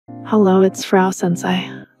Hello, it's Frau Sensei.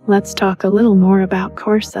 Let's talk a little more about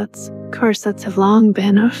corsets. Corsets have long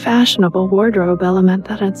been a fashionable wardrobe element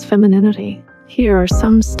that adds femininity. Here are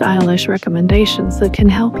some stylish recommendations that can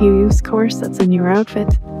help you use corsets in your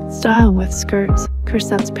outfit. Style with skirts.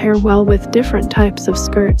 Corsets pair well with different types of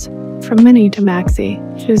skirts, from mini to maxi.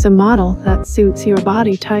 Choose a model that suits your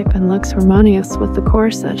body type and looks harmonious with the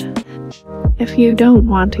corset. If you don't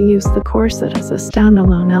want to use the corset as a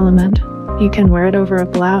standalone element, you can wear it over a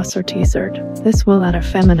blouse or t-shirt. This will add a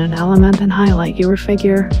feminine element and highlight your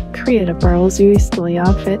figure. Create a burlesque-style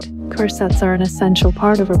outfit. Corsets are an essential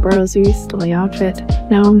part of a burlesque-style outfit,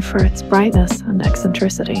 known for its brightness and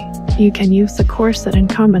eccentricity. You can use a corset in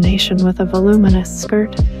combination with a voluminous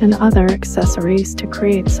skirt and other accessories to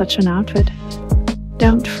create such an outfit.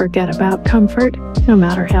 Don't forget about comfort. No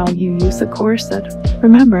matter how you use a corset,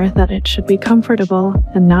 remember that it should be comfortable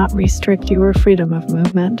and not restrict your freedom of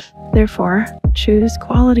movement. Therefore, choose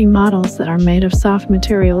quality models that are made of soft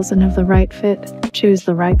materials and have the right fit. Choose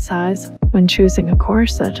the right size. When choosing a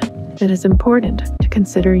corset, it is important to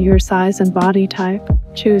consider your size and body type.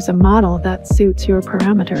 Choose a model that suits your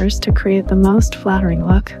parameters to create the most flattering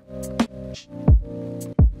look.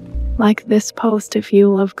 Like this post if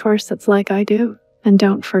you love corsets like I do. And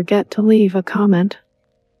don't forget to leave a comment.